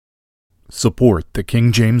Support the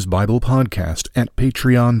King James Bible Podcast at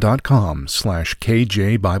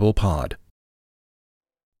patreon.com/kjbiblepod.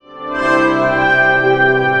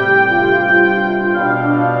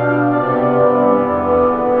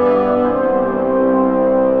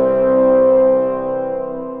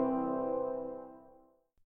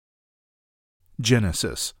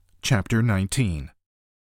 Genesis chapter 19.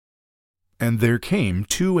 And there came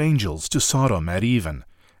 2 angels to Sodom at even,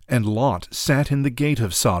 and Lot sat in the gate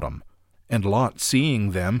of Sodom. And Lot,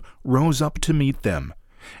 seeing them, rose up to meet them.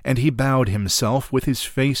 And he bowed himself with his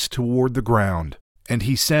face toward the ground. And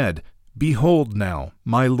he said, Behold now,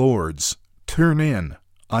 my lords, turn in,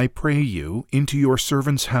 I pray you, into your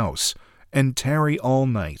servant's house, and tarry all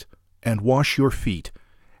night, and wash your feet,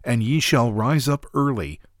 and ye shall rise up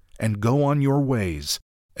early, and go on your ways.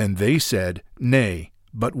 And they said, Nay,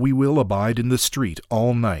 but we will abide in the street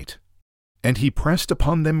all night. And he pressed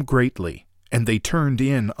upon them greatly. And they turned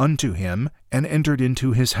in unto him, and entered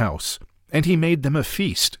into his house. And he made them a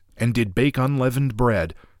feast, and did bake unleavened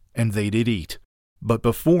bread, and they did eat. But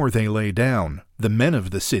before they lay down, the men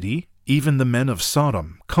of the city, even the men of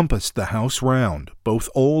Sodom, compassed the house round, both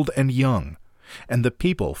old and young, and the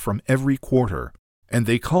people from every quarter. And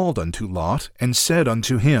they called unto Lot, and said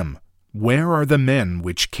unto him, Where are the men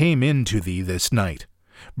which came in to thee this night?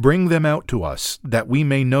 Bring them out to us, that we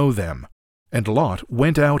may know them. And Lot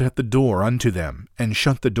went out at the door unto them, and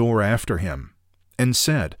shut the door after him, and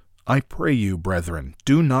said, I pray you, brethren,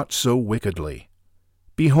 do not so wickedly.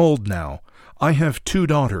 Behold now, I have 2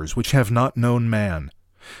 daughters which have not known man.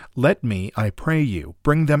 Let me, I pray you,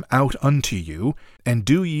 bring them out unto you, and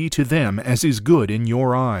do ye to them as is good in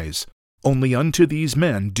your eyes. Only unto these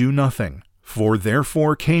men do nothing, for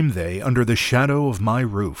therefore came they under the shadow of my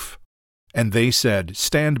roof. And they said,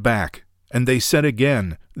 Stand back. And they said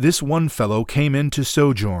again, This one fellow came in to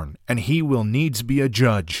sojourn, and he will needs be a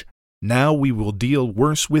judge. Now we will deal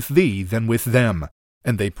worse with thee than with them.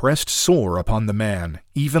 And they pressed sore upon the man,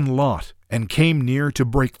 even Lot, and came near to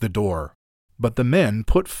break the door. But the men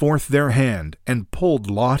put forth their hand, and pulled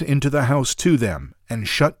Lot into the house to them, and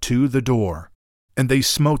shut to the door. And they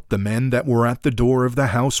smote the men that were at the door of the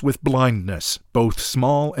house with blindness, both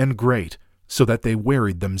small and great, so that they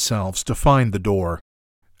wearied themselves to find the door.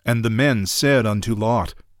 And the men said unto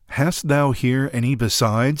Lot, Hast thou here any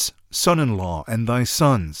besides, son-in-law, and thy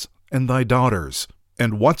sons, and thy daughters?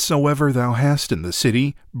 And whatsoever thou hast in the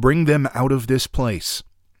city, bring them out of this place.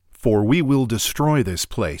 For we will destroy this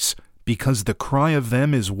place, because the cry of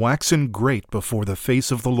them is waxen great before the face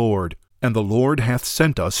of the Lord, and the Lord hath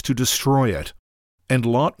sent us to destroy it. And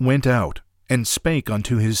Lot went out, and spake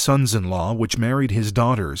unto his sons-in-law, which married his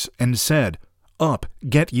daughters, and said, Up,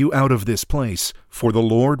 get you out of this place, for the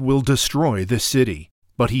Lord will destroy this city.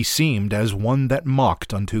 But he seemed as one that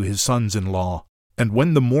mocked unto his sons-in-law. And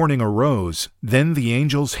when the morning arose, then the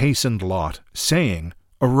angels hastened Lot, saying,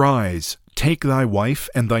 Arise, take thy wife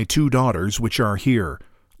and thy 2 daughters which are here,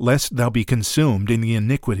 lest thou be consumed in the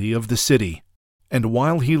iniquity of the city. And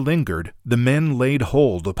while he lingered, the men laid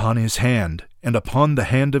hold upon his hand, and upon the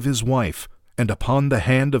hand of his wife, and upon the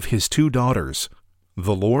hand of his 2 daughters,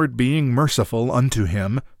 the Lord being merciful unto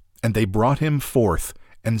him, and they brought him forth,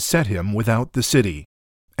 and set him without the city.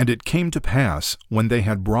 And it came to pass, when they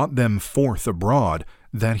had brought them forth abroad,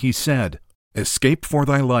 that he said, Escape for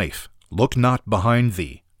thy life, look not behind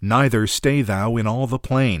thee, neither stay thou in all the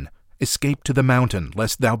plain, escape to the mountain,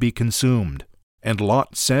 lest thou be consumed. And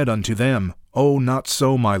Lot said unto them, O not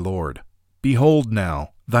so, my lord. Behold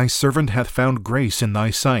now, thy servant hath found grace in thy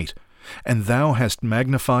sight, and thou hast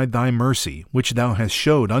magnified thy mercy, which thou hast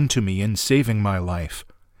showed unto me in saving my life.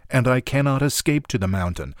 And I cannot escape to the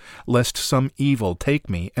mountain, lest some evil take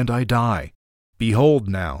me, and I die. Behold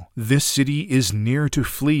now, this city is near to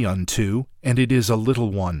flee unto, and it is a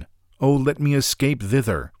little one. O let me escape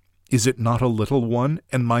thither. Is it not a little one,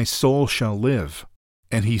 and my soul shall live?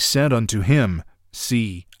 And he said unto him,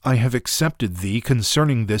 See, I have accepted thee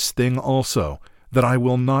concerning this thing also, that I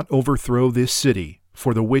will not overthrow this city,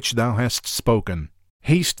 for the which thou hast spoken.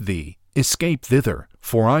 Haste thee, escape thither,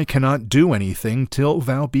 for I cannot do anything till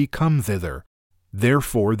thou be come thither.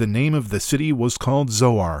 Therefore the name of the city was called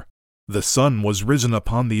Zoar. The sun was risen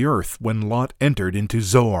upon the earth when Lot entered into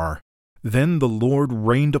Zoar. Then the Lord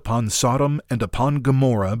rained upon Sodom and upon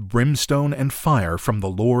Gomorrah brimstone and fire from the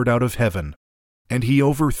Lord out of heaven. And he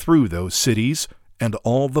overthrew those cities, and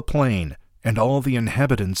all the plain, and all the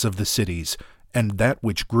inhabitants of the cities, and that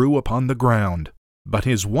which grew upon the ground. But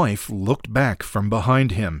his wife looked back from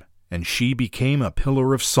behind him, and she became a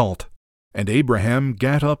pillar of salt. And Abraham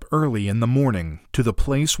gat up early in the morning to the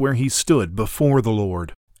place where he stood before the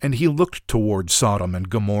Lord, And he looked toward Sodom and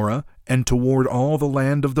Gomorrah, and toward all the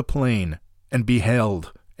land of the plain, and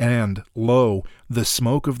beheld, and, lo, the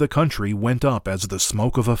smoke of the country went up as the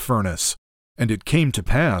smoke of a furnace. And it came to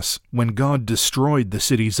pass, when God destroyed the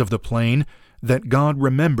cities of the plain, that God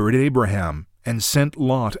remembered Abraham, and sent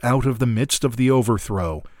Lot out of the midst of the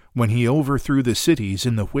overthrow, when he overthrew the cities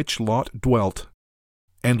in the which Lot dwelt.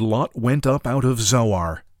 And Lot went up out of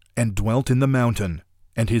Zoar, and dwelt in the mountain,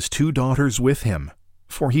 and his 2 daughters with him,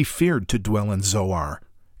 for he feared to dwell in Zoar,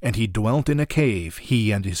 and he dwelt in a cave,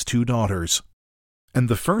 he and his 2 daughters. And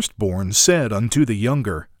the firstborn said unto the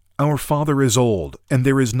younger, Our father is old, and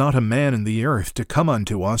there is not a man in the earth to come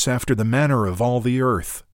unto us after the manner of all the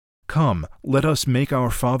earth. Come, let us make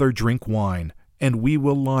our father drink wine, and we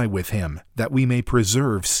will lie with him, that we may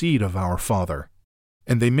preserve seed of our father.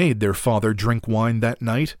 And they made their father drink wine that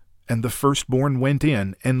night, and the firstborn went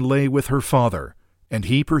in and lay with her father, and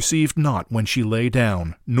he perceived not when she lay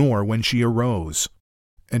down, nor when she arose.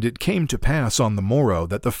 And it came to pass on the morrow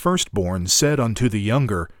that the firstborn said unto the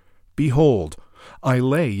younger, Behold, I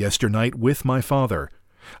lay yesternight with my father.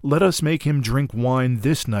 Let us make him drink wine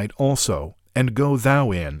this night also, and go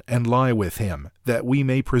thou in, and lie with him, that we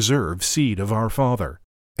may preserve seed of our father.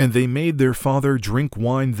 And they made their father drink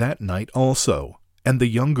wine that night also. And the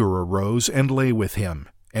younger arose and lay with him,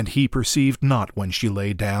 and he perceived not when she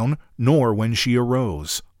lay down, nor when she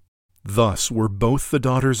arose. Thus were both the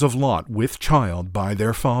daughters of Lot with child by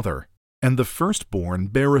their father. And the firstborn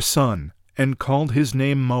bare a son, and called his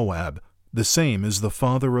name Moab. The same is the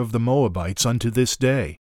father of the Moabites unto this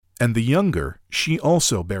day. And the younger, she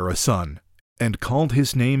also bare a son, and called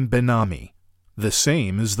his name Benami. The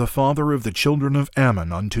same is the father of the children of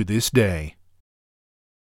Ammon unto this day.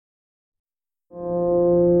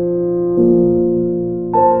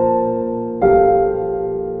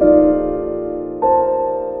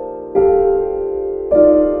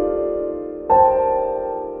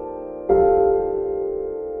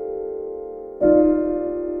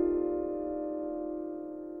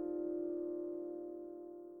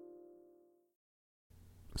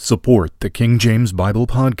 Support the King James Bible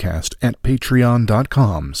Podcast at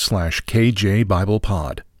patreon.com/KJBiblePod.